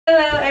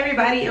Hello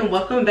everybody and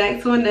welcome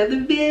back to another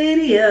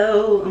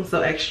video. I'm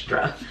so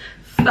extra.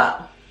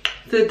 So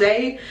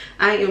today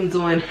I am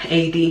doing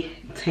a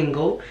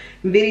detangle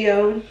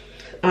video.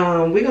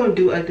 We're gonna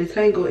do a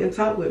detangle and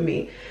talk with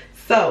me.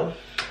 So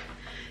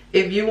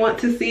if you want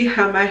to see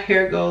how my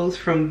hair goes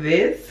from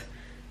this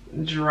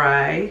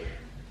dry,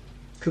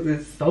 because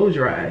it's so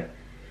dry,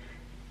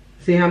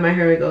 see how my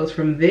hair goes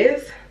from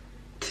this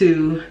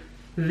to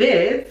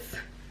this,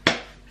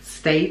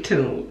 stay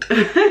tuned.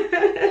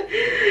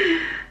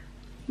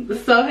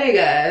 So hey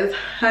guys,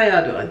 how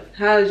y'all doing?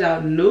 How's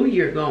y'all new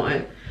year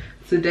going?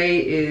 Today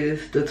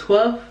is the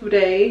 12th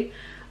day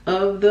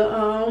of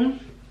the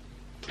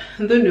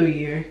new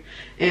year,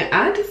 and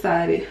I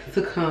decided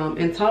to come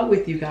and talk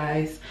with you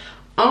guys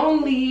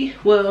only,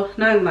 well,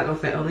 no, I'm not gonna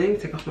say, oh, let me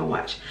take off my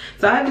watch.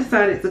 So I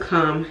decided to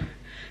come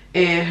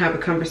and have a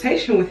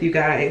conversation with you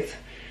guys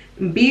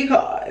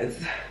because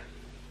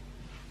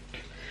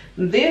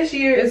this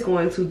year is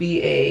going to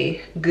be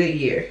a good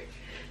year.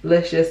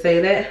 Let's just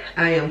say that.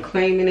 I am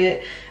claiming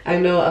it. I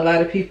know a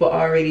lot of people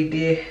already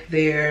did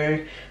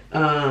their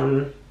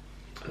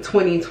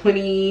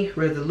 2020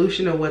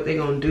 resolution of what they're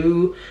gonna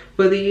do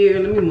for the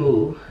year. Let me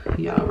move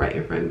y'all right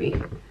in front of me.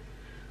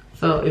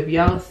 So if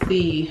y'all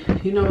see,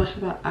 you know what, how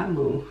about I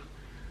move?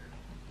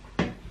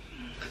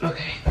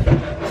 Okay,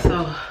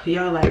 so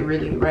y'all like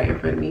really right in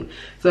front of me.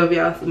 So if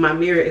y'all, my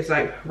mirror is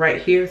like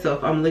right here. So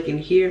if I'm looking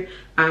here,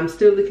 I'm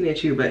still looking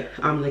at you, but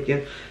I'm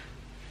looking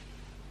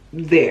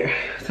there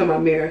to my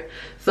mirror.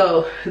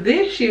 So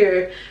this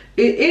year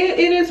it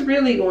is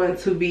really going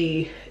to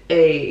be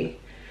a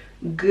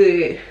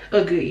good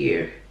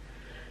year.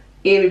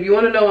 And if you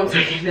want to know what I'm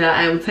taking down,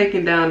 I am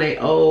taking down a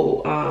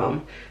old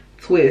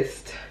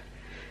twist.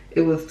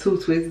 It was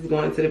 2 twists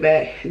going to the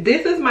back.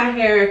 This is my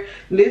hair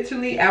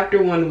literally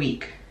after 1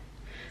 week.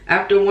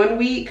 After 1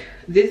 week,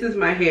 this is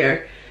my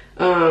hair.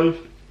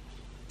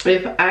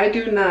 If I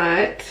do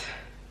not,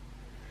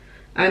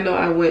 I know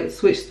I went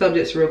switch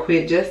subjects real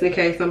quick just in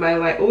case somebody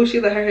like, oh, she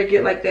let her hair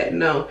get like that.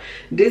 No,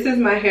 this is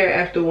my hair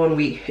after 1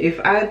 week. If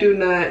I do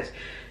not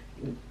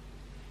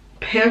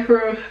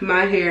pamper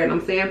my hair, and I'm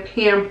saying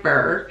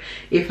pamper,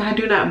 if I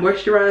do not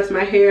moisturize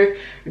my hair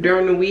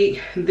during the week,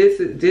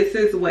 this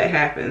is what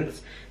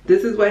happens.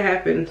 This is what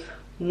happens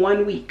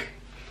 1 week.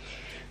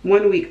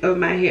 1 week of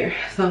my hair.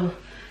 So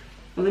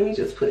let me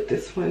just put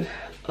this one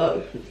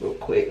up real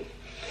quick.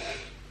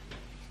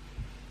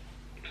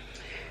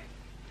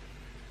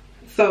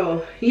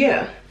 So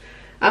yeah,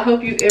 I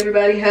hope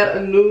everybody had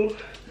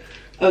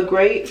a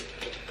great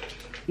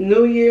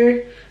new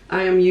year.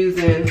 I am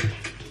using,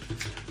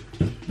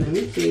 let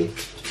me see,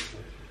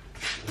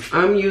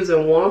 I'm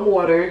using warm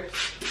water.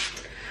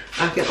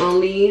 I can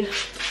only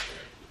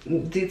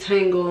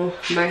detangle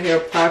my hair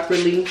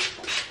properly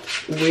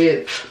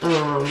with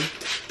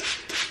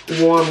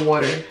warm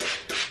water.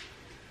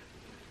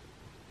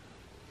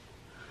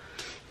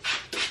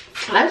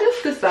 I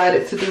just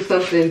decided to do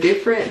something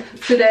different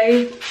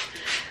today.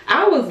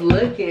 I was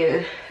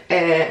looking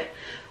at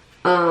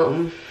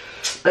an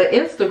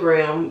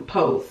Instagram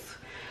post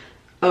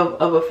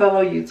of a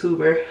fellow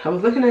YouTuber. I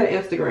was looking at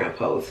an Instagram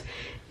post,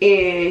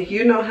 and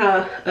you know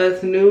how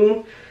us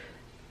new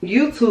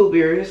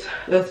YouTubers,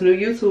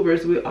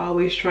 we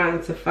always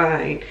trying to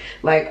find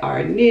like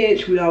our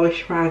niche. We always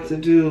trying to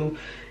do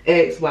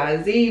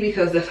XYZ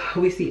because that's what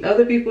we see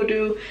other people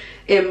do.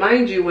 And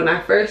mind you, when I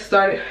first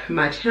started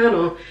my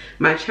channel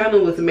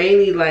was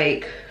mainly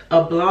like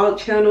a blog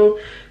channel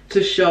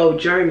to show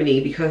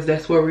Germany because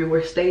that's where we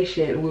were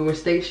stationed. We were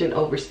stationed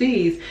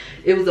overseas.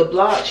 It was a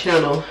vlog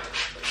channel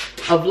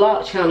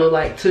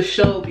like to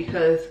show,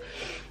 because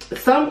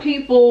some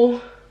people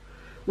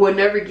will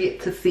never get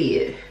to see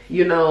it,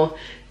 you know.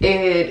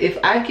 And if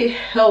I could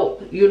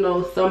help, you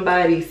know,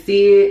 somebody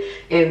see it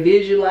and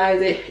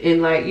visualize it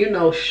and like, you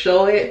know,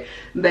 show it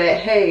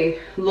that, hey,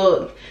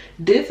 look,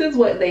 this is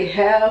what they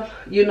have,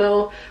 you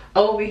know,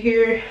 over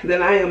here,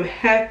 then I am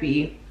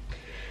happy.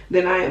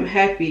 Then I am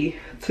happy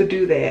to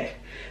do that.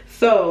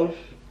 So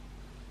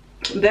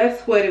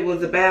that's what it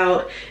was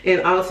about.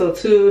 And also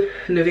too,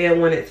 Nevaeh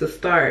wanted to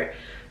start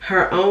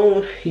her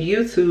own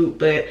YouTube,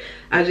 but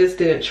I just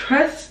didn't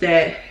trust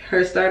that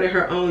her starting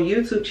her own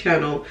YouTube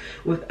channel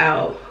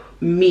without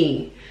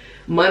me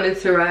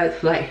monitoring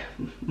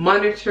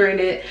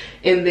it.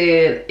 And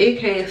then it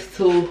came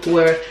to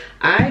where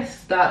I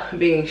stopped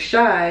being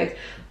shy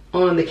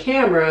on the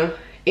camera,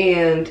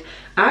 and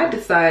I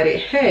decided,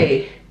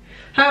 hey,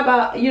 how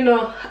about, you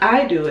know,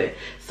 I do it.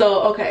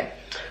 So okay,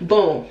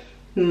 boom,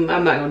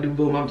 I'm not gonna do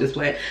boom, I'm just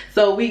playing.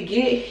 So we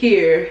get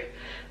here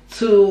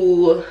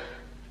to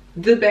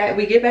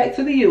we get back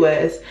to the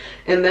US,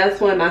 and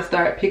that's when I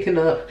start picking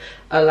up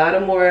a lot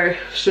of more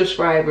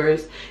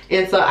subscribers.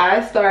 And so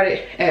I started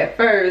at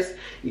first,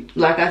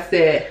 like I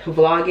said,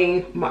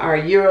 vlogging our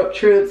Europe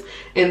trips,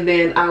 and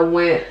then I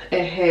went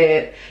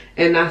ahead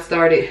and I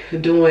started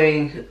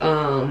doing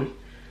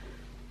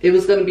it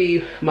was gonna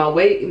be my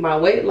weight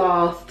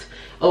loss.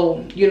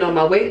 Oh, you know,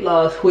 my weight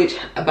loss, which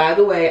by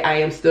the way, I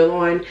am still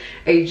on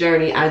a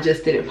journey. I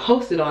just didn't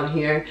post it on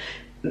here.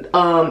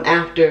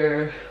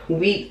 after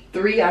week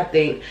 3, I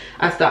think,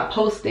 I stopped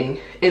posting.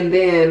 And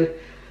then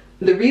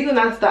the reason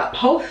I stopped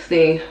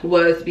posting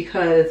was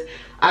because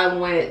I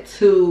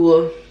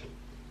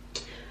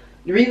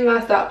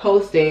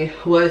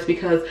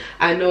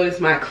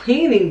noticed my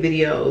cleaning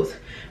videos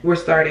were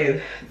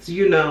starting,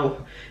 you know,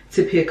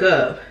 to pick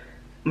up.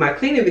 My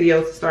cleaning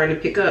videos are starting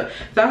to pick up.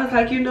 So I was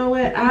like, you know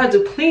what, I'll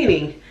do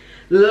cleaning.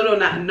 Little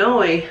not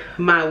knowing,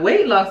 my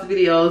weight loss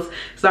videos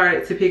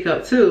started to pick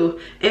up too.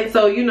 And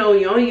so, you know,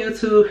 you're on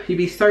YouTube, you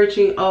be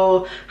searching,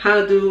 oh,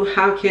 how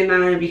can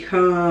I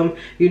become,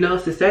 you know,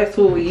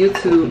 successful with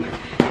YouTube?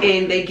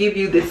 And they give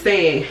you this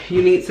saying,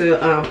 you need to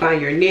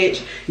find your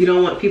niche. You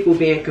don't want people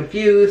being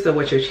confused of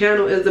what your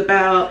channel is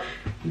about,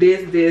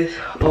 this,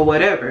 or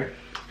whatever.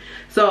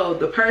 So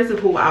the person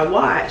who I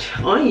watch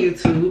on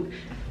YouTube,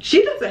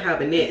 she doesn't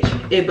have a niche,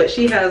 but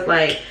she has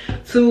like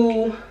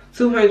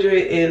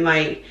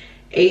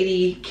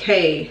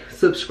 280K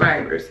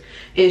subscribers,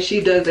 and she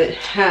doesn't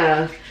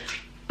have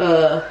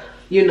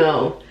you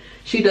know,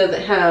 she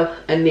doesn't have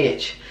a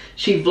niche.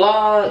 She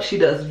vlogs, she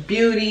does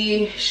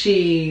beauty,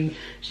 she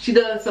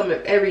does some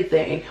of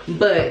everything.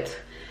 But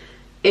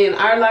and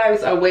our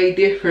lives are way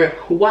different.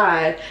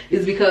 Why?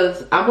 Is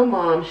because I'm a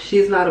mom,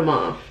 she's not a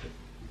mom.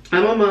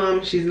 I'm a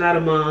mom, she's not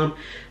a mom.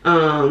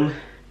 I'm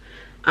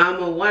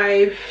a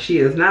wife, she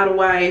is not a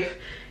wife.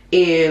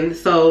 And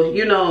so,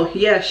 you know,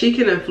 yeah, she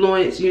can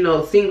influence, you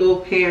know, single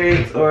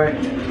parents, or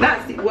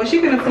not, well,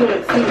 she can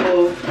influence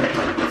single,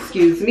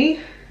 excuse me,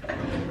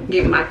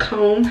 get my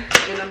comb,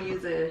 and I'm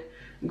using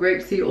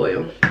grapeseed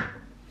oil.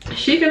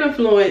 She can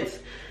influence,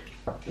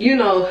 you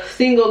know,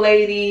 single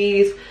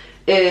ladies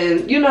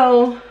and, you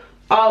know,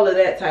 all of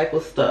that type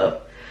of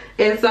stuff.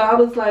 And so I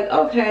was like,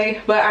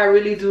 okay, but I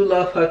really do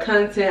love her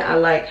content. I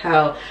like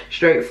how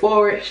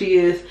straightforward she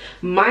is,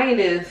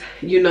 minus,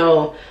 you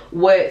know,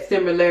 what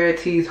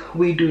similarities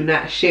we do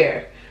not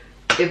share,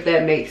 if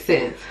that makes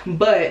sense.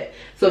 But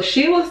so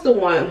she was the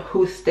one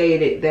who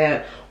stated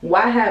that,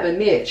 why have a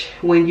niche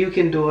when you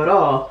can do it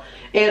all?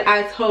 And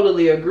I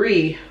totally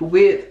agree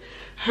with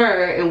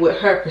her and with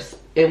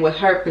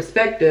her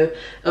perspective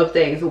of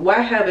things.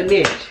 Why have a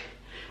niche?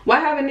 Why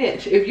have a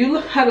niche? If you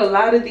look at a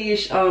lot of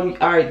these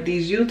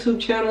these YouTube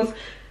channels,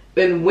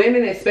 and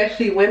women,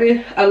 especially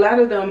women, a lot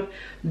of them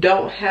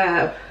don't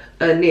have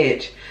a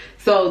niche.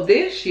 So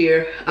this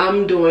year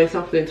I'm doing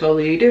something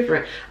totally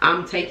different.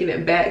 I'm taking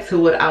it back to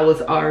what I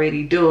was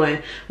already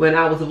doing when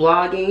I was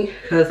vlogging,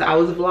 because I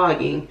was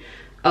vlogging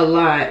a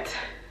lot,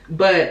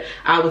 but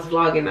I was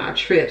vlogging our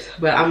trips.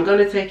 But I'm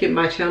gonna take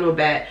my channel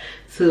back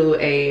to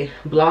a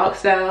vlog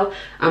style.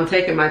 I'm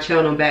taking my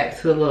channel back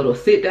to little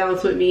sit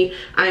downs with me.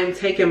 I am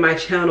taking my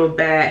channel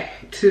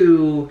back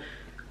to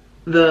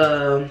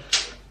the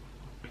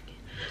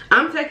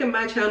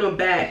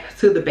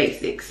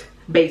basics,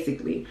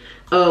 basically,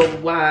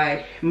 of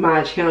why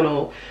my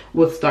channel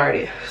was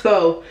started.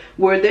 So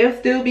will there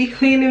still be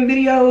cleaning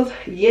videos?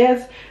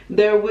 Yes,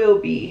 there will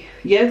be.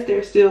 Yes,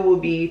 there still will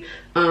be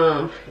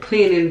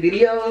cleaning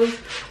videos,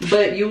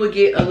 but you will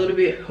get a little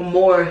bit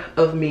more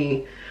of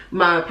me.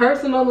 My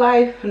personal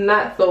life,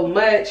 not so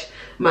much.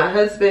 My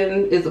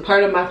husband is a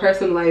part of my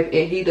personal life,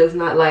 and he does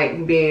not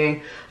like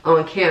being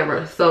on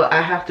camera. So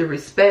I have to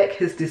respect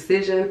his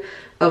decision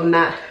of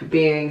not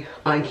being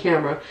on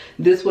camera.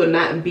 This will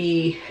not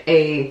be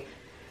a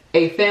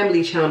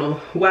family channel.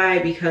 Why?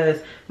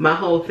 Because my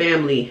whole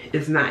family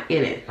is not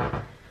in it.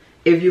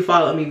 If you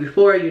followed me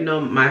before, you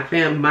know my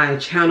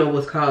channel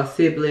was called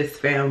Sibless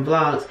Fam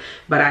Vlogs,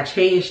 but I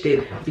changed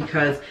it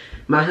because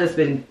my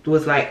husband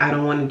was like, I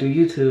don't want to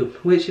do YouTube,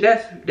 which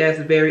that's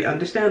very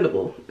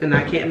understandable, and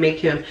I can't make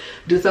him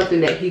do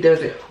something that he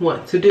doesn't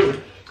want to do.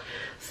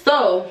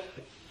 So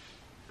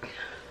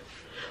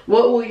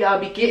what will y'all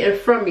be getting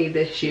from me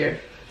this year?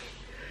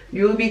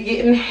 You'll be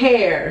getting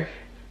hair,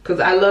 because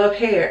I love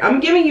hair. I'm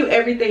giving you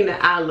everything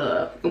that I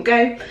love,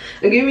 okay?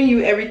 I'm giving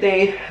you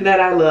everything that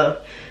I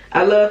love.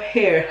 I love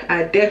hair.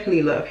 I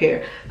definitely love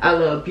hair. I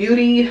love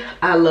beauty.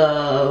 I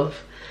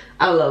love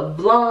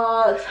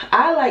vlogs.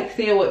 I like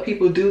seeing what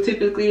people do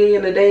typically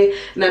in a day.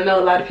 And I know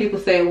a lot of people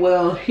say,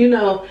 well, you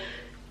know,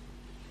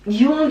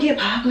 you won't get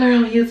popular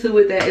on YouTube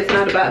with that. It's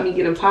not about me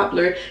getting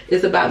popular.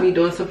 It's about me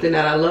doing something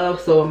that I love.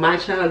 So when my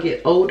child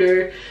gets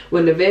older,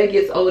 when the vet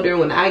gets older,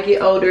 when I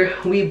get older,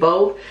 we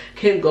both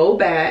can go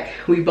back.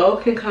 We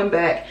both can come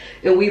back,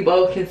 and we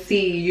both can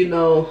see, you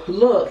know,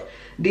 look,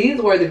 these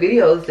were the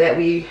videos that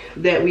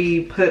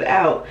we put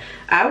out.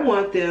 I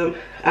want them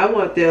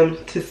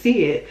to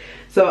see it.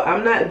 So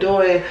I'm not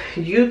doing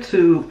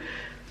YouTube.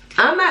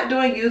 I'm not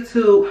doing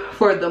YouTube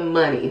for the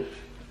money.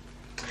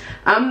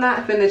 I'm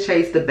not finna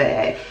chase the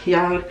bag,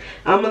 y'all.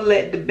 I'm gonna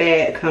let the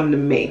bag come to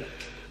me.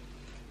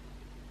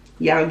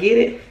 Y'all get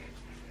it?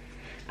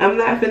 I'm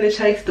not finna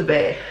chase the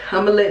bag.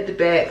 I'm gonna let the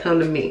bag come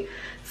to me.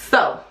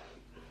 So,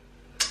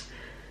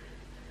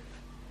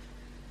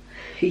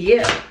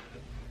 yeah.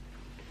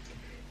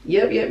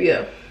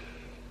 Yep.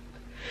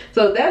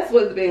 So that's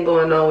what's been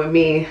going on with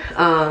me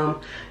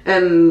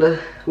and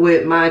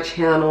with my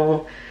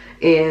channel.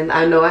 And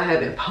I know I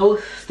haven't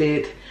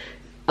posted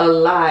a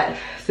lot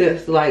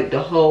since like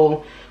the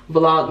whole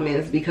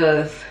Vlogmas,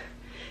 because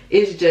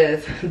it's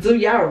just, do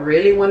y'all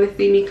really want to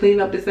see me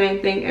clean up the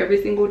same thing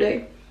every single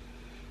day?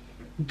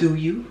 Do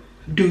you?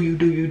 Do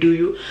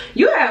you?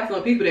 You have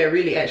some people that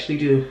really actually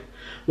do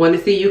want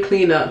to see you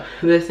clean up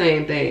the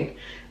same thing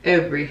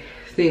every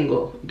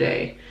single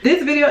day.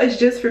 This video is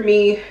just for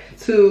me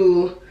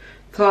to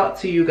talk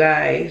to you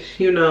guys,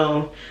 you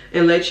know,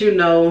 and let you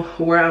know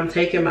where I'm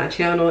taking my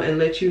channel, and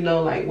let you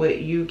know like what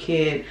you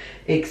can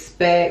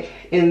expect,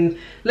 and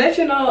let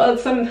you know of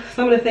some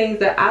of the things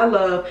that I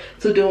love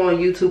to do on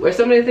YouTube, or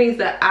some of the things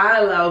that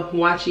I love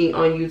watching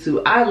on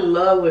YouTube. I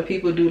love when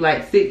people do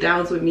like sit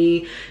downs with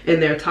me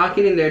and they're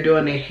talking and they're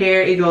doing their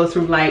hair. It goes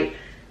from like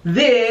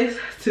this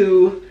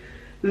to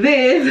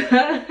this.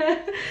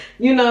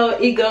 You know,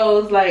 it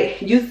goes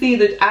like, you see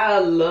that I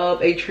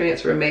love a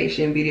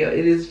transformation video.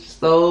 It is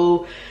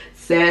so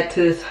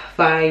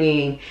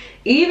satisfying.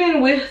 Even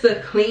with the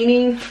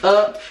cleaning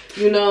up,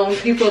 you know,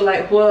 people are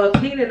like, well,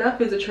 cleaning up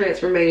is a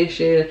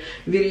transformation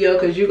video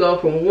because you go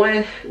from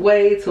one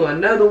way to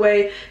another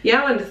way.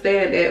 Y'all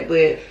understand that,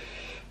 but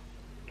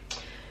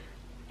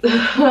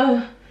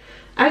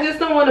I just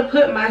don't want to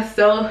put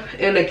myself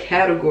in a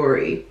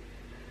category.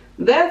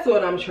 That's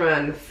what I'm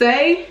trying to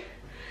say.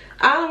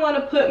 I don't want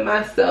to put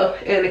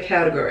myself in a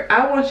category.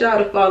 I want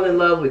y'all to fall in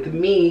love with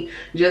me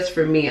just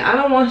for me. I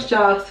don't want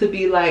y'all to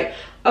be like,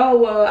 oh,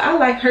 well, I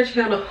like her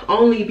channel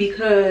only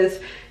because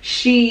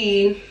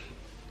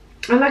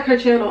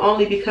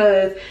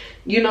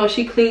you know,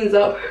 she cleans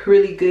up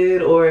really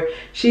good, or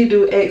she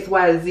do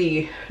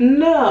XYZ.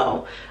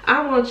 No,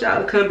 I want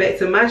y'all to come back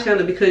to my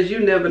channel because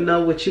you never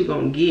know what you're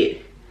gonna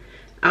get.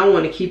 I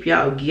want to keep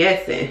y'all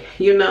guessing,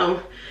 you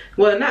know.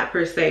 Well, not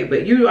per se,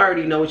 but you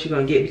already know what you're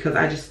gonna get because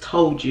I just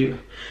told you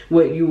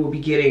what you will be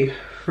getting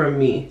from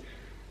me.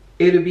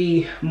 It'll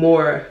be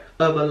more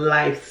of a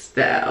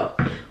lifestyle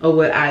of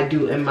what I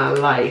do in my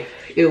life.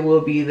 It will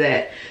be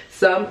that.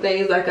 Some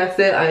things, like I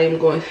said, I am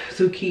going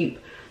to keep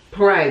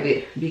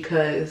private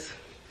because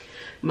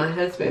my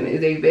husband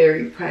is a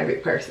very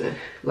private person.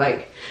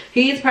 Like,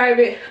 he's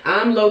private,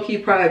 I'm low-key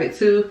private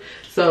too.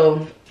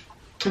 So,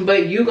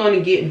 but you're gonna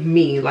get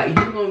me. Like,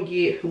 you're gonna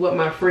get what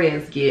my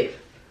friends get.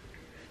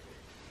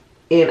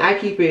 And I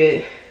keep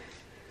it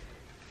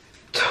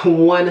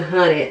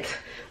 100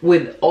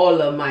 with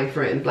all of my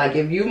friends. Like,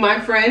 if you my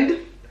friend,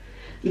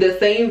 the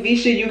same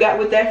Visha you got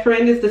with that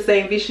friend is the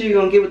same Visha you're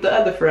gonna get with the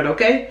other friend,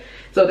 okay?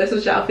 So that's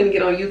what y'all finna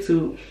get on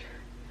YouTube.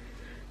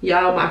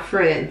 Y'all my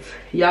friends.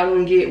 Y'all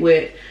gonna get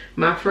what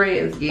my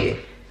friends get.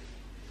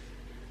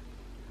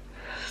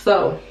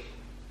 So,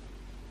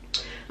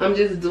 I'm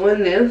just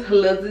doing this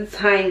little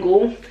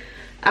detangle.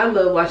 I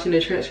love watching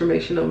the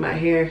transformation of my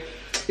hair.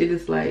 It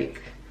is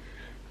like,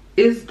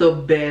 it's the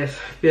best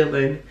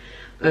feeling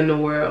in the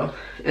world.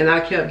 And I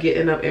kept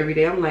getting up every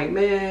day. I'm like,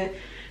 man,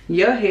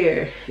 your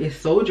hair is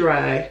so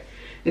dry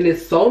and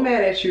it's so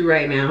mad at you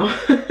right now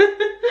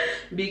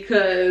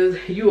because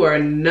you are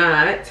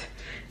not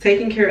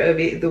taking care of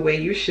it the way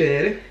you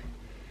should,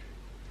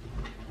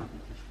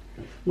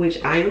 which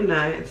I am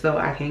not. So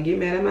I can't get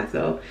mad at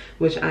myself,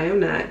 which I am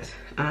not.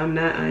 I am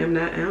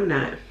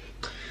not.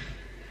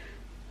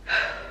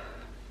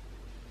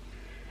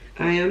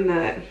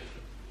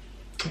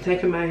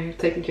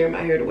 Taking care of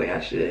my hair the way I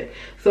should.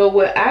 So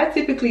what I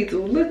typically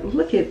do,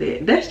 look at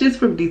that. That's just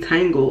from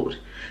detangled.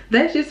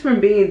 That's just from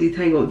being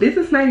detangled. This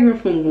is not even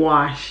from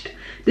washed.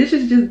 This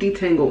is just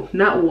detangled,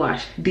 not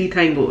washed,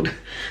 detangled.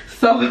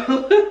 So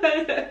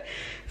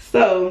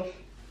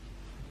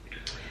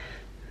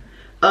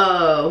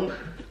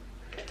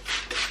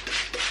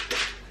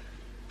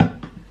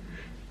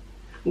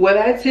what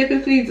I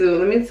typically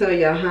do, let me tell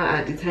y'all how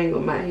I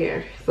detangle my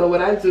hair. So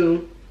what I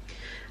do,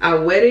 I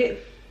wet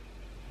it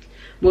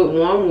with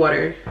warm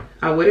water.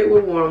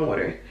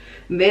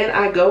 Then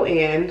I go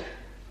in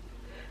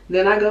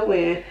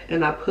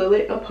and I pull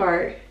it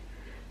apart.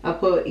 I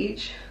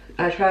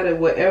try to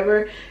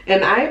whatever,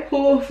 and I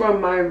pull from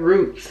my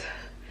roots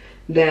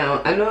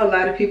down. I know a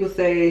lot of people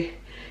say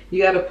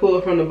you got to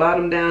pull from the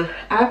bottom down.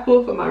 I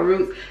pull from my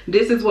roots.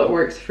 This is what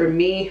works for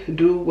me.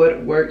 Do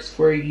what works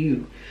for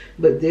you,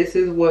 but this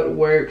is what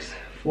works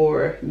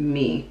for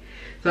me.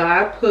 So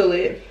I pull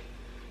it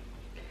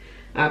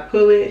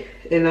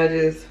and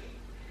I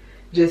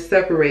just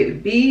separate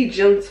it. Be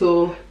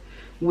gentle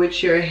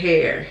with your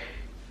hair.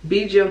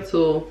 Be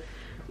gentle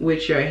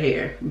with your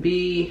hair.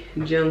 Be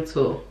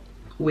gentle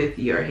with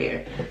your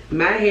hair.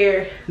 My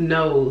hair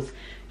knows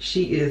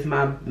she is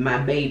my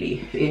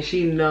baby, and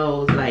she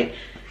knows, like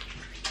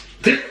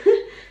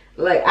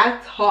like I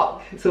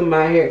talk to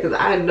my hair because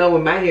I know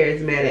when my hair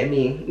is mad at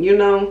me, you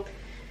know,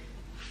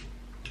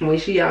 when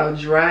she all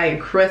dry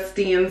and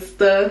crusty and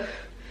stuff.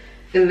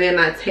 And then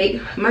I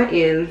take my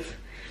ends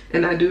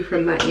and I do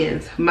from my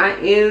ends. My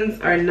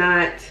ends are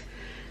not,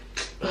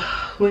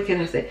 what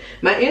can I say?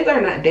 My ends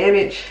are not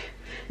damaged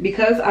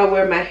because I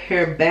wear my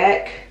hair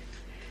back.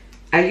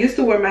 I used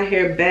to wear my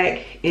hair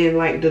back in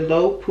like the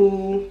low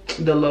pool.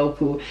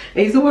 I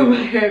used to wear my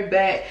hair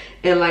back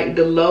in like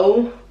the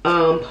low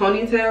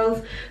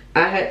ponytails.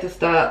 I had to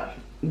stop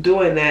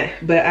doing that,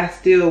 but I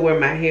still wear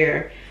my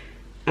hair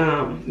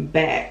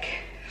back.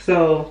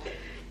 So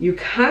you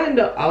kind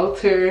of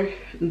alter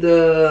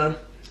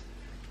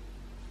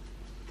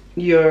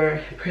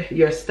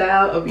your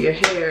style of your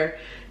hair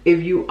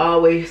if you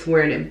always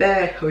wearing it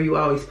back or you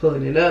always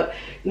pulling it up.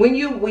 When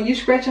you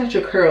scratch out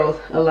your curls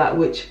a lot,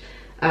 which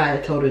I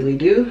totally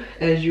do,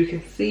 as you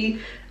can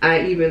see,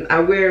 I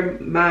wear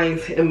mine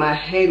in my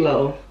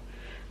halo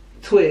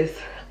twist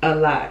a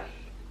lot.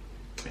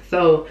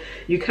 So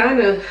you kind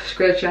of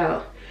scratch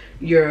out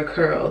your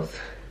curls.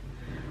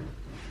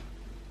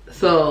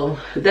 So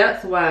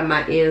that's why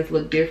my ends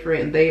look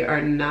different. They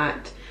are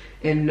not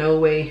in no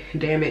way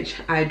damaged.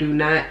 I do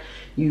not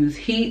use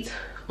heat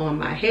on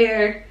my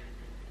hair.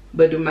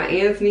 But do my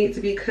ends need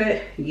to be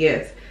cut?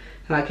 Yes.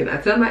 How can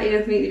I tell my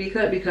ends need to be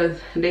cut? Because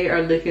they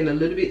are looking a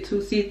little bit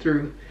too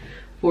see-through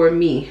for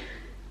me.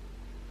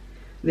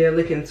 They're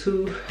looking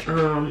too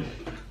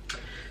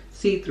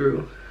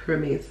see-through for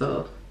me.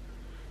 So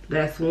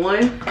that's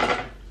one.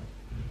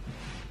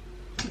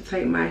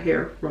 Take my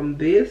hair from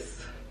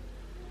this.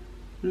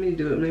 Let me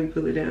do it. Let me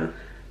pull it down.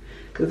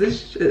 Because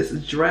it's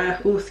just dry.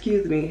 Oh,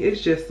 excuse me.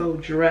 It's just so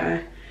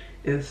dry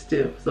and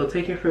stiff. So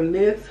taking from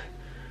this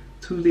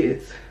to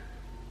this.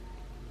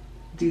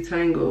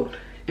 Detangled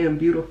and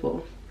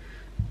beautiful.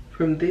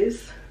 From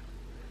this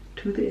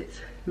to this.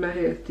 My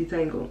hair is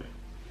detangled.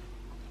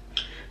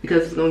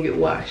 Because it's going to get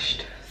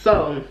washed.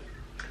 So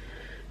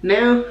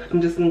now I'm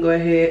just going to go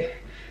ahead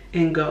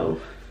and go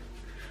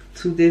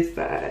to this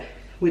side.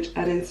 Which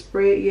I didn't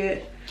spray it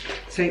yet.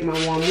 Take my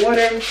warm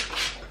water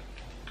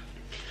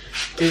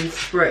and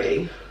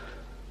spray.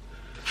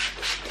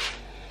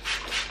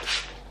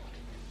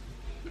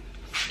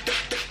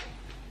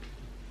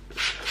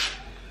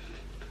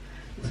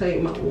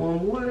 Take my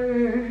warm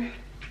water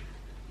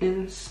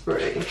and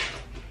spray.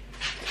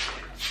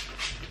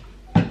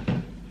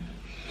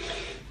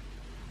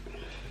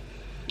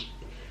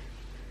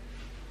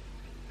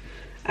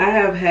 I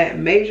have had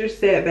major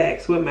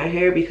setbacks with my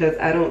hair because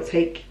I don't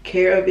take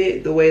care of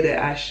it the way that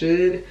I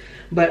should,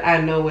 but I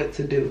know what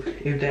to do,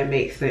 if that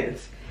makes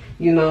sense.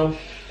 You know,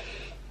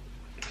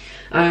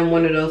 I am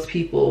one of those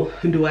people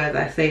who do as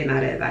I say,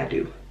 not as I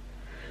do.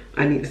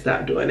 I need to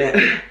stop doing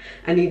that.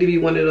 I need to be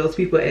one of those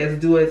people as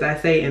do as I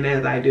say and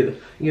as I do,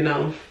 you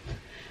know.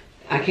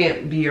 I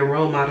can't be a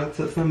role model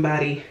to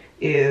somebody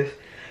if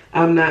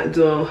I'm not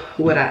doing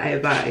what I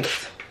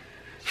advise.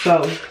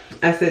 So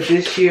I said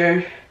this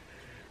year,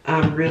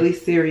 I'm really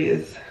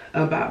serious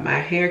about my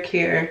hair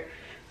care.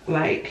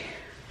 Like,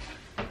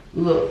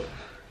 look,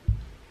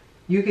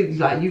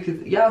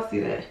 y'all see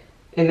that?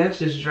 And that's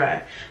just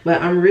dry.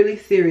 But I'm really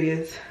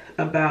serious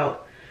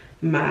about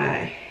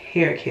my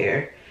hair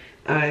care.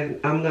 I'm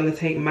gonna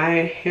take my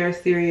hair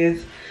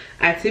serious.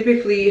 I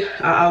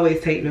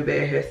always take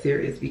Nevada hair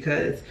serious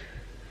because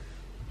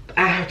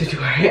I have to do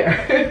her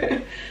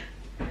hair.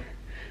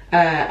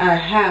 I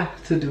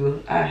have to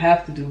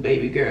do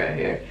baby girl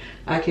hair.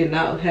 I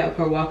cannot have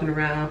her walking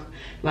around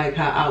like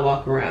how I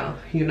walk around,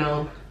 you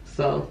know.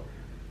 So,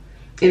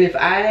 and if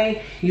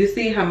you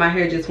see how my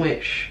hair just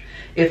went,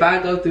 if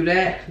I go through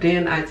that,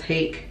 then I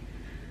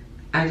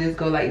just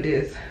go like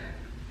this.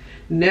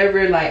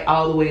 Never like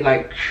all the way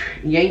like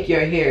yank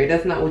your hair.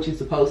 That's not what you're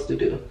supposed to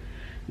do.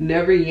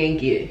 Never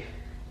yank it.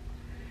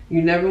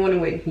 You never want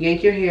to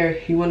yank your hair.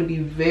 You want to be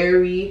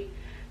very,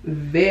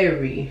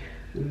 very,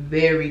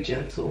 very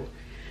gentle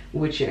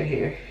with your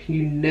hair.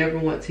 You never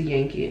want to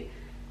yank it.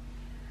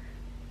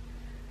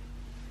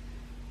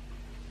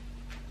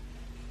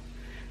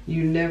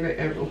 You never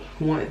ever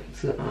want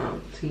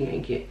to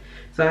yank it.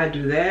 So I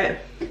do that.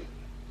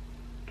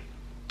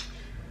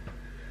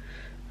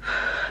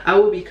 I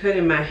will be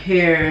cutting my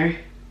hair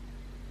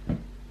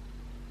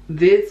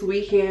this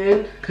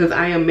weekend because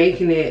I am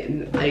making it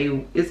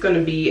it's going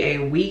to be a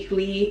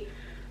weekly.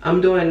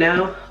 I'm doing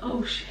now.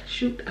 Oh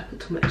shoot, I put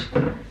too much.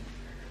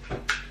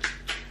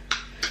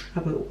 I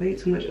put way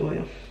too much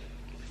oil.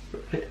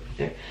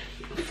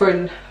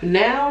 For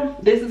now,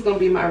 this is going to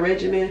be my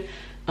regimen.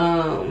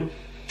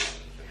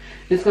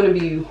 It's going to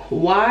be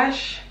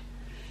wash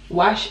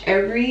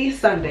every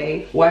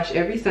Sunday. Wash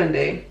every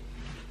Sunday.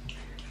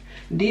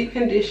 Deep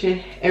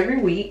condition every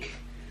week.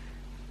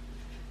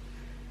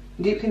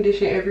 Deep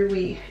condition every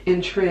week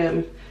and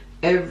trim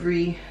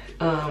every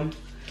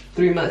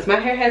 3 months. My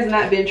hair has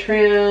not been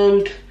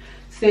trimmed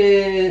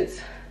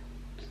since,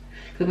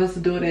 because I'm supposed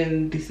to do it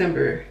in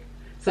December.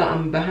 So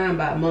I'm behind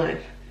by a month.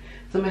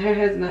 So my hair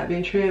has not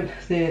been trimmed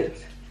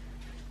since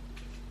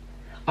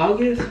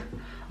August,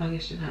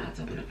 July,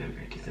 October,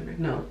 November, December.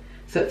 No,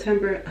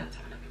 September,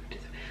 October, November,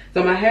 December.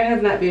 So my hair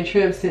has not been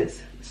trimmed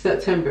since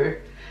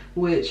September,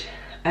 which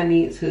I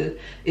need to,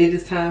 it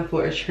is time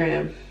for a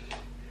trim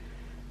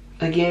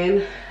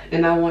again.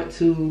 And I want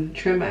to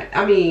trim my,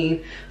 I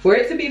mean, for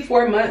it to be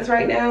 4 months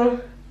right now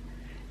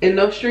and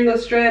no string or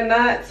strand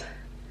knots,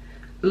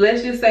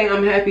 let's just say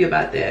I'm happy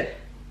about that.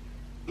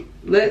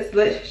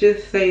 Let's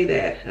just say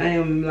that I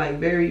am like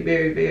very,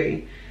 very,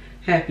 very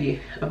happy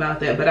about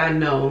that. But I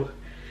know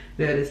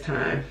that it's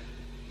time.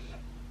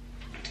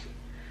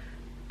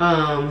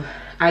 I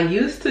I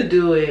used to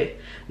do it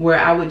where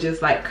I would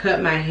just like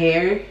cut my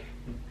hair.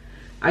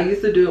 I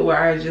used to do it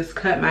where I just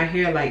cut my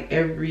hair like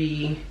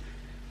every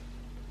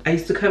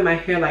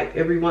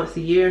once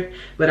a year,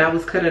 but I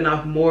was cutting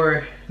off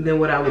more than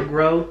what I would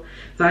grow.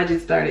 So I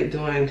just started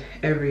doing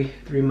every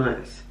 3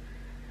 months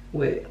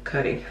with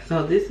cutting.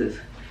 So this is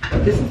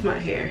my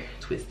hair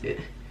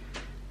twisted.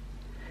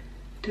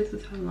 This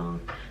is how long.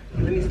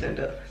 Let me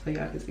stand up so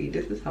y'all can see.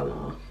 This is how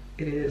long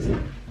it is.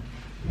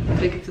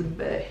 Take it to the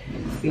back.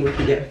 See,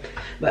 yeah.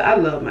 But I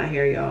love my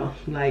hair, y'all.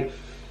 Like,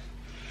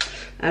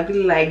 I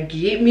be like,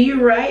 get me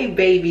right,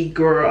 baby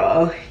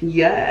girl.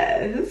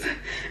 Yes.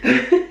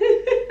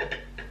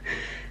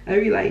 I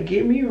be like,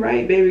 get me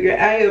right, baby girl.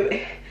 I am,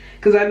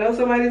 because I know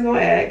somebody's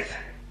gonna ask.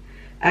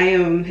 I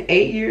am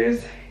 8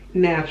 years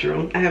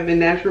natural. I have been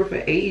natural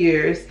for 8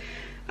 years.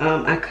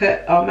 I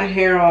cut all my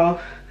hair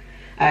off.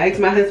 I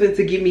asked my husband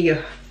to give me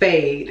a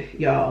fade,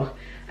 y'all.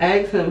 I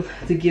asked him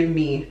to give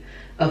me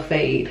a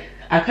fade.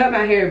 I cut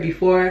my hair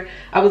before.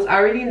 I was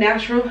already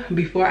natural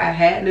before I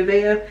had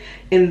Nevaeh.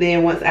 And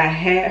then once I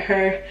had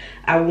her,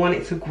 I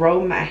wanted to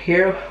grow my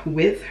hair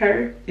with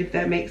her, if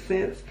that makes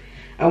sense.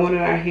 I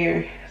wanted our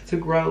hair to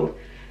grow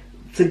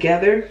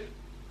together.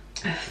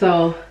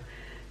 So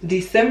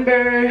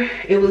December,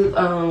 it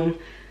was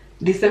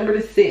December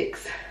the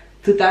 6th,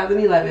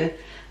 2011.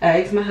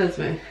 I asked my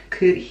husband,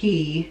 could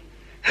he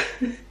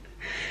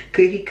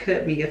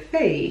cut me a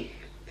fade?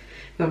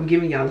 So I'm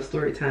giving y'all a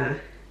story time.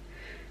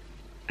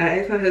 I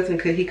asked my husband,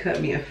 could he cut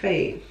me a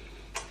fade?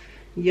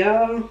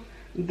 Y'all,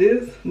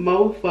 this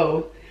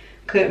mofo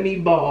cut me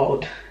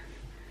bald.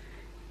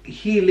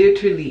 He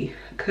literally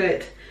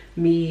cut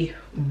me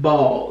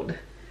bald.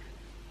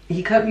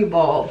 He cut me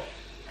bald.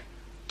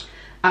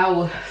 I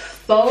was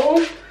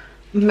so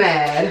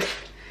mad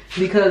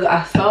because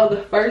I saw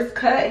the first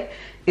cut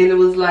and it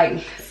was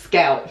like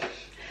scalp.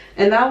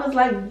 And I was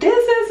like,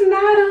 this is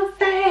not a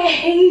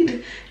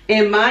fade.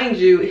 And mind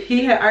you,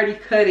 he had already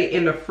cut it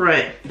in the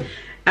front.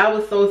 I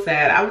was so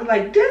sad. I was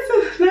like, this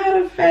is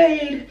not a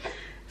fade.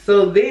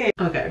 So then,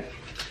 okay.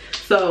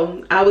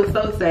 So I was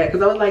so sad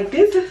because I was like,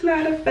 this is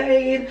not a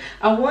fade.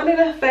 I wanted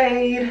a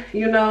fade,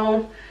 you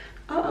know.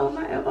 Uh-oh,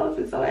 my elbows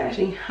are so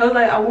ashy. I was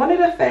like, I wanted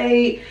a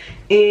fade.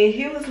 And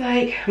he was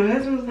like, my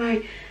husband was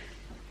like,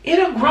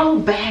 it'll grow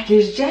back.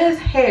 It's just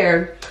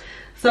hair.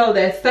 So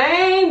that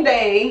same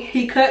day,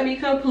 he cut me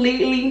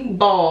completely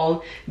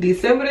bald.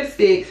 December the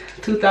 6th,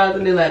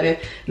 2011.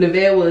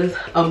 Nevaeh was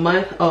a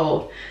month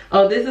old.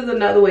 Oh, this is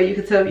another way you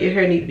can tell if your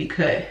hair needs to be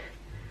cut.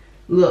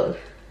 Look.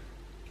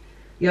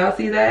 Y'all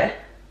see that?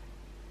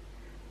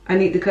 I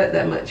need to cut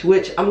that much,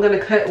 which I'm going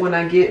to cut when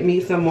I get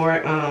me some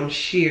more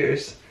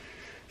shears.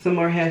 Some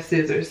more hair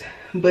scissors.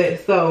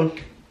 But so,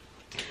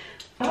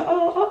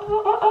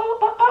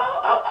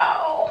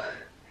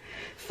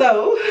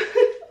 so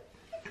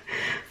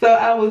so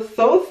I was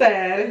so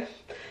sad.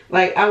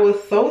 Like, I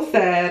was so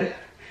sad.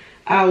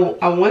 I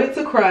wanted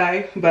to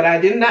cry, but I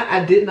did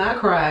not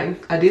cry.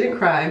 I didn't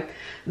cry.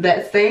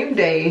 That same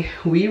day,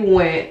 we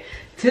went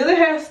to the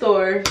hair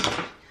store.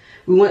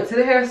 We went to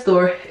the hair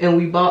store and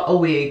we bought a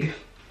wig.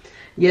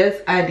 Yes,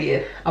 I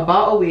did. I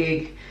bought a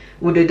wig.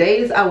 With the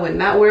days I would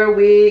not wear a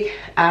wig,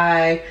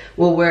 I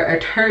will wear a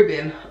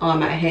turban on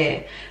my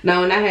head.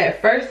 Now, when I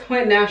had first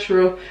went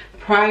natural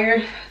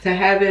prior to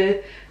having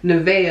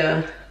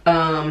Nevaeh,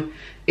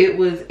 it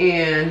was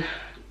in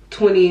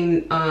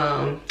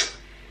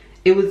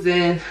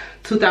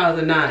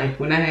 2009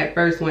 when I had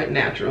first went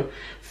natural.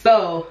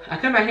 So I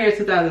cut my hair in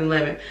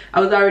 2011. I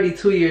was already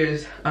 2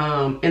 years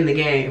in the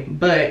game,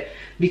 but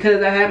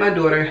because I had my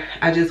daughter,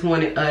 I just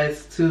wanted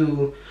us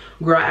to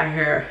grow our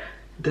hair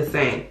the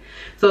same.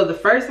 So the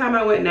first time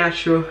I went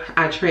natural,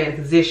 I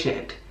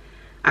transitioned.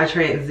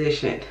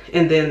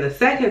 And then the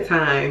second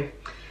time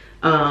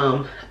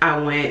I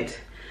went,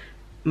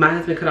 my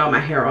husband cut all my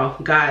hair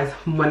off. Guys,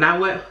 when I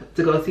went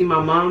to go see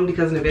my mom,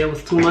 because Nevaeh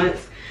was 2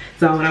 months,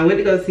 so when I went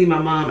to go see my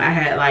mom, I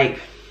had like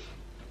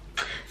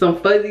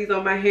some fuzzies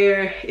on my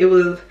hair.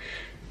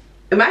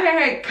 My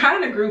hair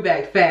kind of grew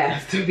back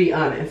fast, to be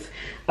honest.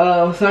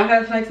 So I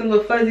had like some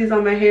little fuzzies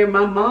on my hair.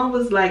 My mom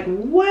was like,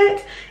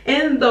 what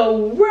in the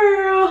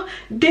world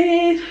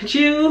did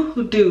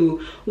you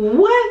do?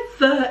 What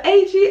the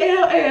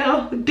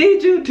H-E-L-L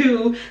did you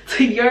do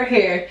to your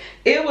hair?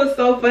 It was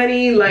so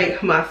funny.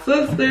 Like, my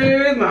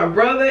sisters, my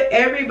brother,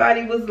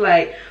 everybody was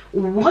like,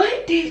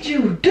 what did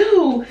you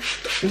do?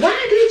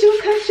 Why did you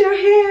cut your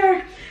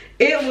hair?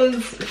 It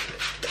was...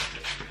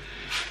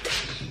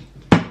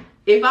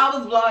 If I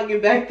was vlogging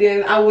back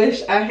then, I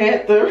wish I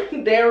had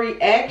their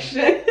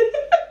reaction.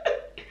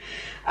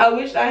 I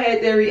wish I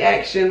had their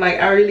reaction.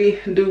 Like, I really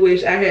do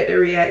wish I had their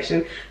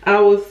reaction. I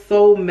was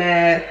so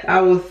mad.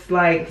 I was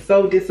like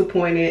so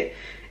disappointed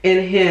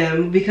in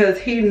him because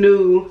he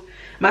knew.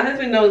 My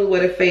husband knows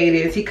what a fade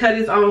is. He cut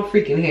his own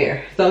freaking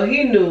hair. So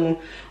he knew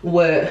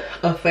what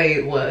a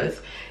fade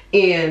was.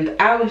 And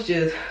I was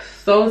just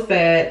so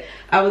sad.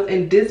 I was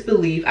in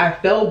disbelief. I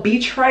felt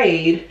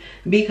betrayed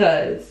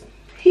because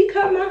he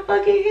cut my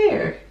fucking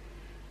hair.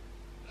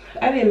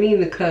 I didn't mean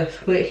to cuss,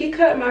 but he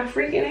cut my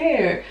freaking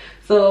hair.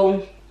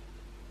 So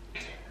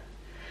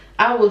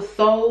I was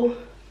so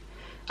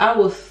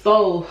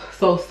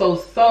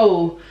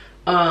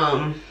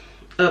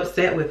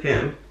upset with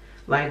him.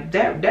 Like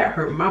that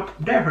hurt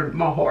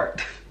my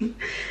heart. And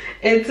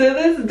to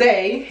this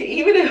day,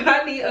 even if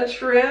I need a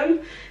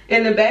trim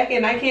in the back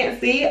and I can't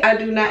see, I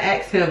do not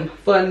ask him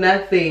for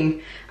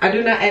nothing. I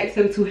do not ask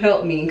him to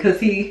help me,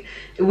 because we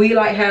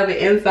like have an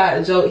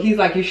inside joke. He's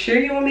like, you sure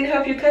you want me to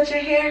help you cut your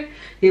hair?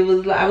 I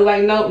was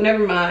like, nope,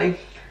 never mind.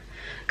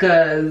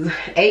 Cause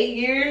 8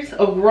 years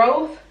of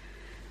growth,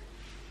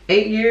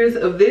 8 years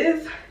of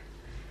this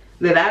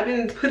that I've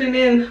been putting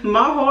in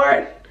my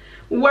hard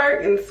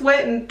work and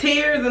sweat and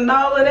tears and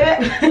all of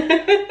that.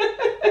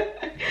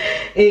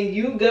 And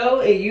you go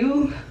and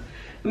you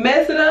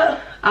mess it up,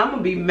 I'm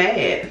gonna be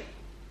mad.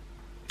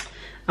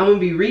 I'm gonna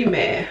be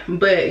re-mad.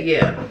 But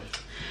yeah.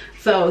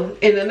 So,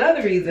 and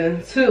another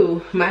reason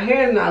too, my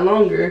hair is not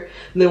longer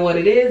than what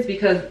it is,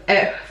 because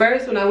at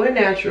first when I went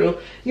natural,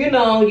 you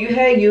know, you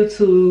had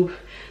YouTube,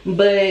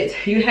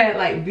 but you had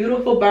like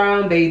Beautiful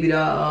Brown Baby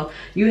Doll,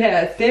 you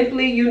had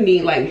Simply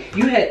Unique, like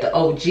you had the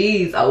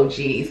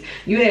OGs.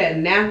 You had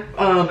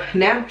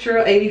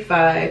Natural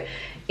 85,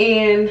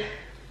 and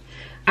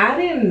I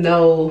didn't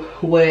know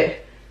what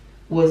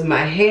was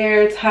my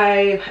hair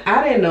type.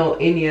 I didn't know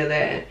any of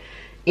that,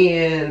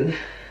 and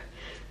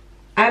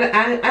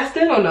I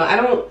still don't know. I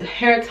don't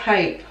hair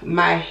type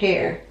my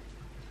hair.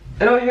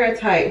 I don't hair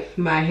type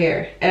my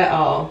hair at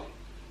all,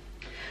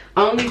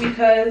 only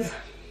because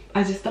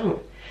I just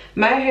don't.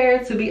 My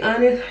hair, to be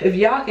honest, if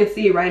y'all can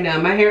see it right now,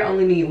 my hair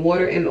only need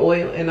water and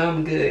oil and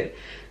I'm good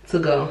to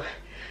go.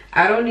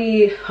 I don't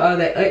need all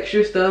that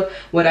extra stuff.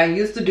 What I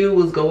used to do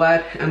was go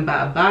out and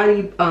buy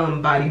body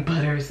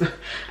butters.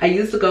 I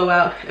used to go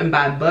out and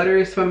buy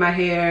butters for my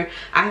hair.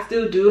 I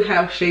still do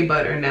have shea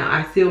butter now.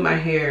 I seal my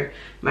hair.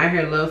 My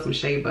hair loves some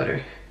shea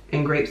butter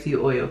and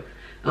grapeseed oil,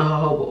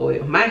 jojoba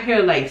oil. My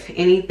hair likes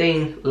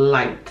anything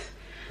light,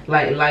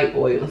 like light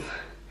oils.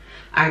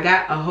 I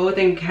got a whole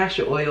thing of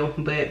castor oil,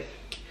 but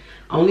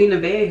only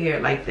Nevaeh hair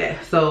like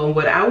that. So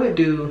what I would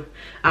do,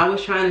 I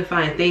was trying to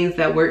find things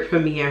that worked for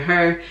me and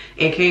her,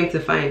 and came to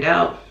find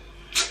out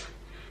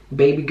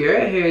baby girl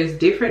hair is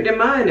different than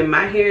mine, and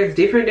my hair is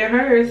different than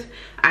hers.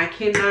 I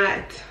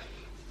cannot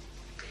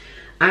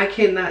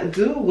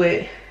do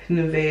what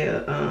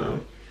Nevaeh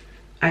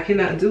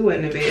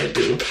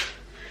do.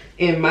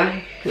 And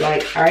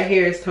our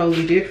hair is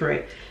totally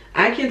different.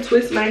 I can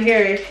twist my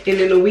hair, and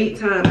in a week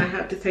time I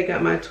have to take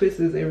out my twists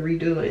and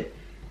redo it.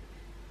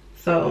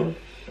 So,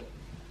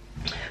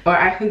 or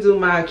I can do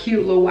my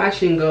cute little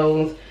wash and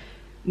goes,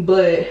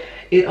 but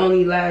they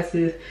only last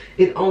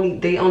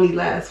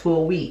for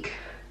a week.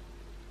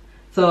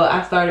 So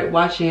I started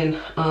watching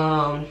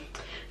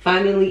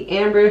Finally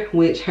Amber,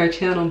 which her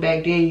channel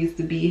back then used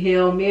to be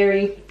Hail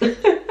Mary.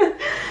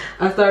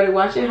 I started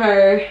watching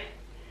her.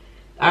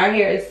 Our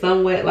hair is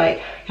somewhat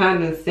like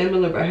kind of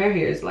similar, but her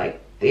hair is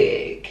like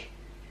thick.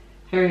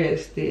 Her hair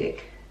is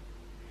thick.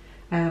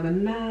 I have a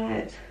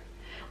knot.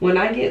 When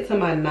I get to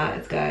my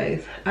knots,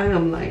 guys, I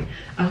am like,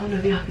 I don't know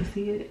if y'all can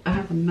see it. I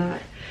have a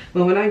knot.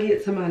 But when I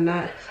get to my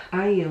knots,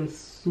 I am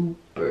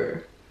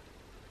super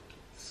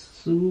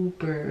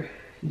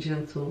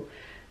gentle,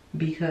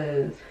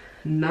 because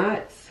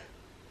knots,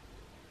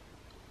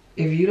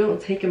 if you don't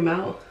take them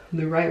out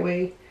the right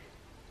way,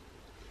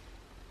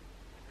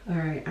 all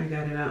right, I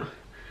got it out.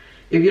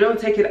 If you don't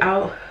take it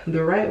out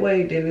the right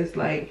way, then it's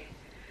like,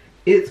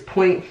 it's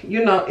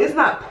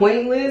not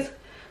pointless,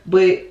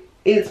 but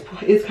it's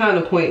kind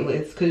of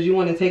pointless, because you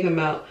want to take them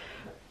out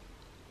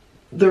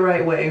the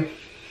right way.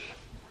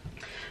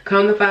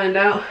 Come to find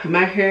out,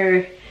 my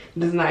hair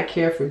does not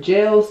care for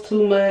gels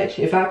too much.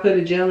 If I put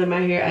a gel in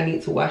my hair, I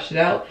need to wash it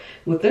out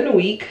within a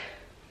week.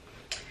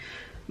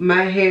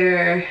 My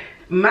hair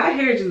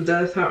just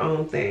does her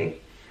own thing.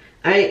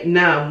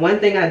 Now, one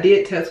thing I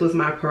did test was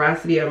my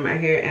porosity of my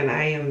hair, and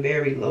I am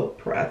very low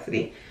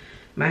porosity.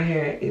 My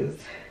hair is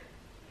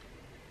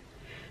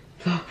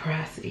low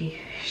porosity.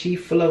 She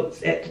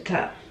floats at the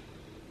top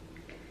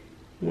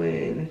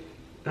when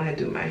I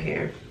do my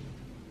hair.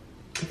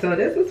 So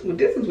this is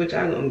what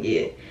y'all gonna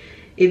get.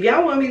 If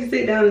y'all want me to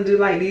sit down and do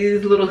like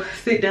these little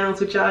sit downs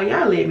with y'all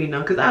let me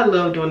know, because I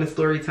love doing the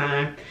story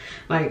time.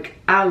 Like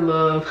I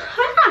love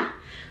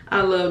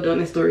doing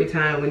the story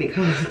time when it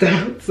comes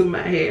down to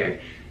my hair,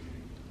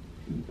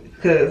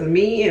 because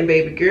me and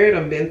baby girl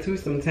done been through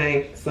some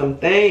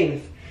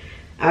things.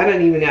 I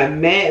done even got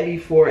mad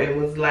before and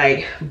was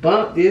like,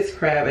 bump this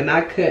crap, and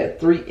I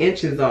cut 3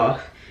 inches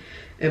off.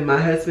 And my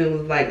husband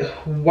was like,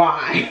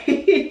 why?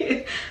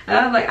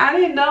 I was like, I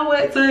didn't know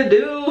what to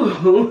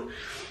do.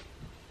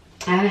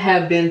 I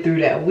have been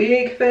through that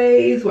wig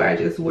phase where I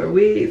just wear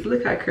wigs.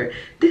 Look how curly.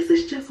 This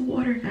is just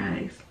water,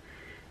 guys.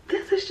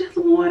 This is just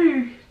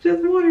water.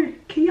 Just water.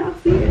 Can y'all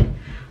see it?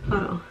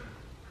 Hold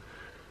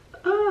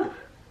on.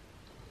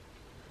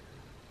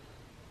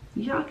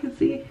 Y'all can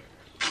see it?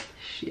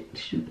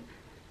 Shoot.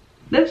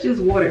 That's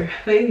just water.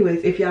 But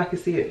anyways, if y'all can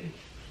see it.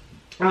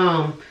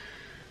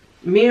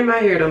 Me and my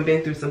hair done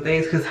been through some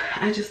things, because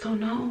I just don't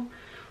know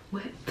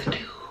what to do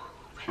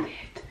with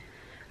it.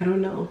 I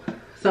don't know.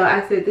 So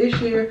I said this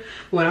year,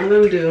 what I'm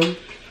gonna do,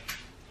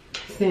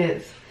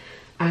 since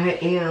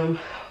I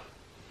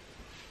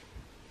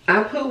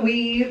put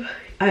weave,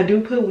 I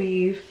do put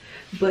weave,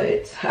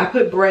 but I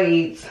put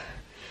braids.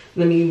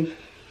 I mean,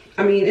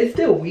 it's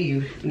still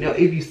weave. You know,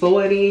 if you sew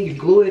it in, you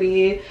glue it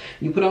in,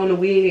 you put on the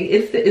wig,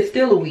 it's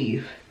still a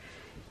weave.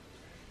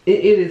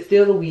 It is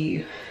still a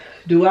weave.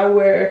 Do I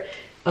wear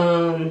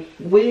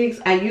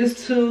wigs? I used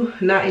to,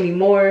 not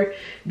anymore,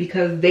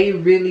 because they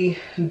really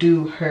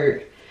do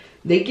hurt.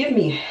 They give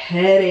me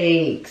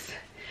headaches.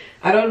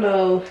 I don't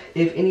know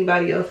if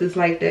anybody else is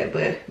like that,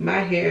 but my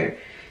hair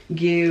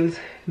gives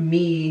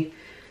me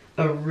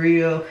a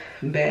real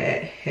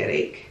bad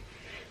headache.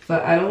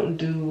 So I don't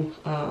do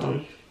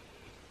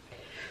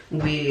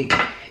wig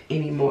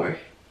anymore.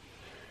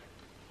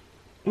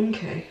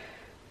 Okay.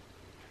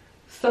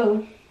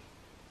 So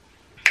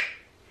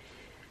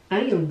I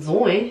am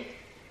doing.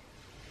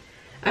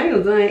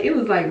 It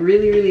was like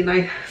really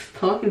nice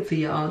talking to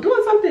y'all,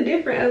 doing something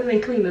different other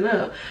than cleaning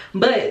up,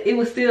 but it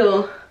was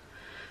still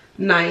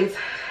nice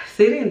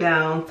sitting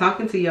down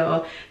talking to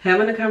y'all,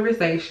 having a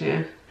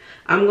conversation.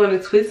 I'm going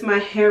to twist my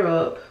hair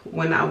up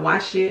when I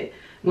wash it.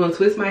 I'm going to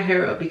twist my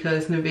hair up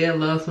because Nevaeh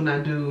loves when I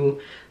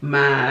do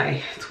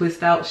my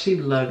twist out. She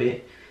love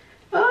it.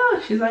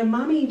 Oh, she's like,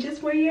 mommy,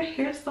 just wear your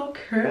hair so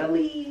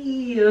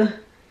curly.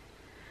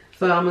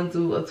 So I'm gonna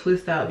do a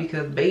twist out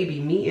because baby,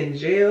 me in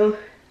jail.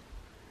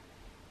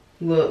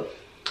 Look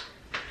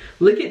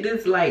at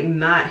this, like,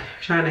 not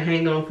trying to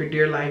hang on for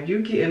dear life.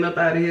 You getting up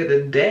out of here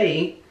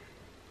today.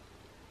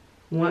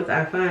 Once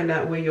I find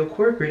out where your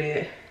corporate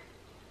at.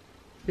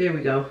 There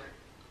we go.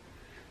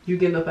 You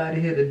getting up out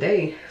of here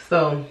today.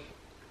 So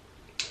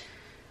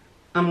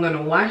I'm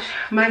gonna wash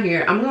my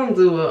hair. I'm gonna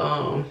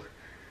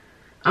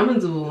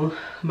do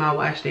my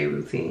wash day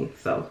routine.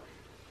 So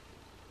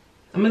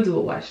I'm gonna do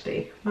a wash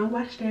day, my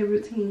wash day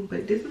routine.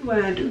 But this is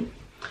what I do.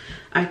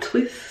 I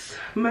twist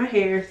my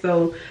hair.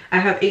 So I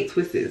have 8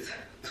 twists.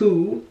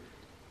 2.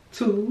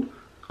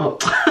 Oh.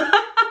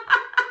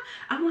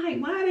 I'm like,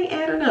 why are they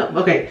adding up?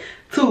 Okay,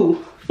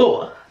 2,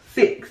 4,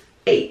 6,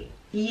 8.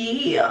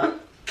 Yeah.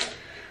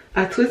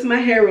 I twist my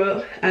hair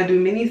up. I do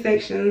mini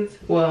sections.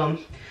 Well,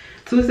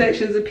 2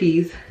 sections a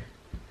piece.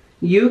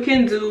 You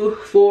can do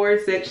 4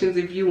 sections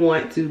if you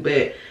want to,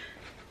 but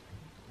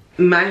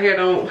my hair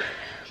don't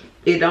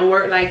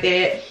work like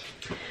that.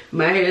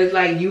 My hair is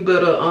like, you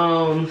better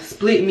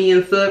split me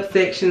in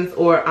subsections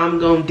or I'm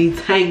gonna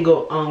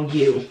detangle on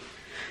you.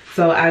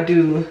 So I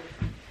do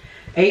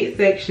 8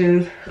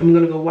 sections. I'm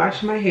gonna go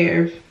wash my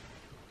hair.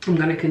 I'm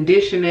gonna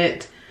condition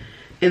it,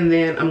 and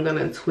then I'm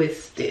gonna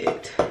twist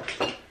it.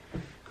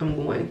 I'm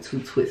going to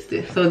twist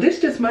it. So this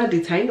is just my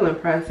detangling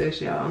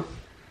process, y'all.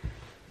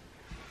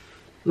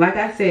 Like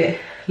I said,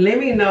 let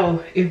me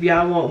know if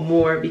y'all want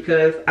more,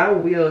 because I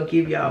will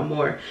give y'all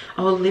more.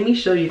 Oh, let me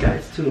show you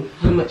guys too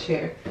how much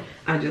hair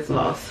I just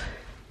lost.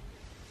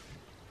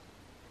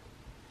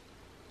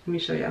 Let me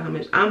show y'all how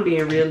much. I'm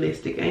being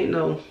realistic. Ain't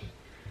no.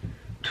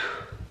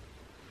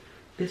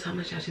 This how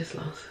much I just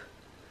lost.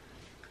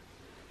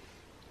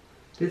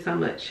 This how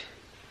much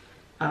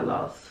I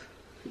lost.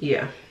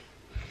 Yeah.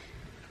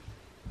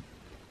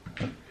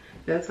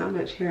 That's how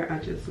much hair I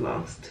just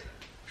lost.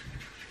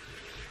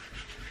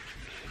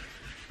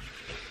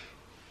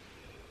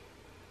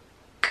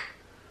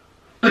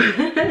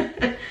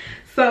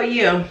 So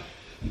yeah,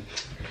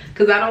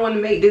 because I don't want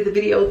to make this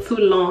video too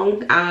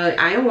long.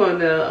 I want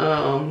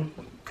to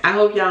I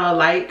hope y'all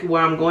like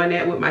where I'm going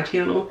at with my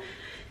channel,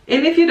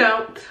 and if you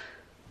don't,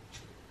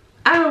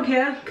 I don't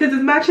care, because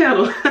it's my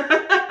channel.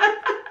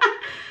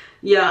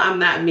 Yeah, I'm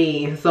not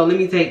mean, so let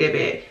me take that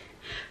back.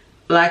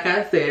 Like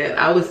I said,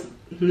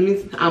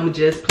 I'm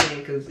just playing,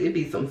 because it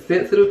be some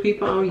sensitive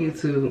people on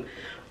YouTube.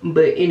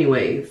 But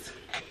anyways,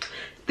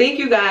 thank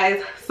you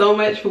guys so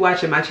much for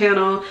watching my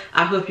channel.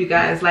 I hope you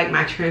guys like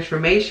my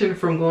transformation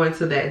from going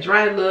to that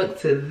dry look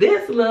to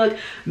this look,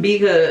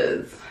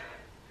 because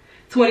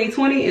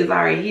 2020 is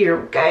our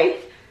year, okay?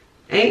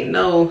 Ain't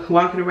no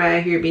walking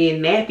around here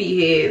being nappy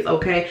heads,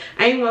 okay?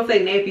 I ain't gonna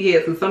say nappy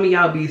heads because some of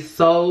y'all be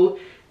so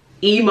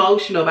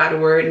emotional about the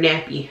word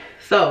nappy.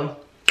 So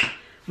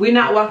we're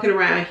not walking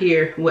around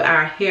here with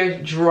our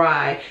hair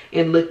dry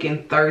and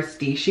looking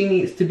thirsty. She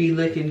needs to be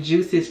looking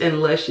juicy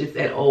and luscious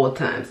at all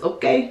times,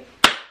 okay?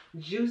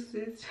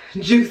 Juices,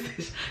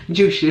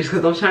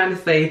 because I'm trying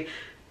to say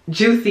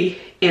juicy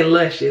and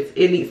luscious.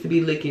 It needs to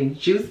be looking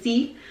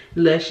juicy,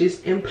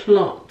 luscious, and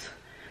plump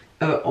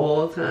at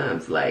all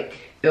times, like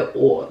at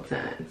all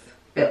times.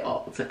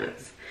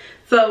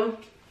 So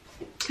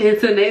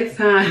until next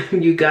time,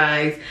 you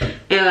guys,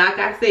 and like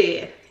I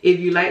said, if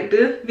you like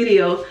the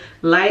video,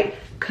 like,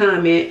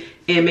 comment,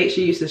 and make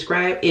sure you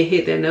subscribe and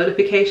hit that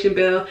notification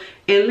bell,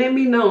 and let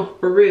me know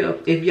for real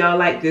if y'all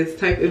like this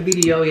type of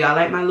video, y'all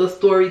like my little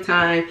story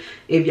time.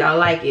 If y'all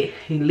like it,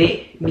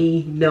 let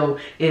me know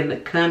in the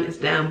comments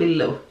down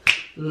below.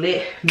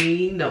 Let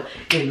me know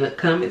in the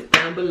comments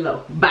down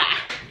below. Bye.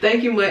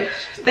 Thank you much.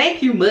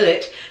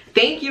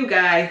 Thank you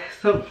guys.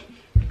 So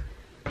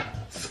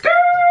skirt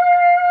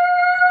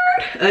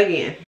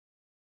again.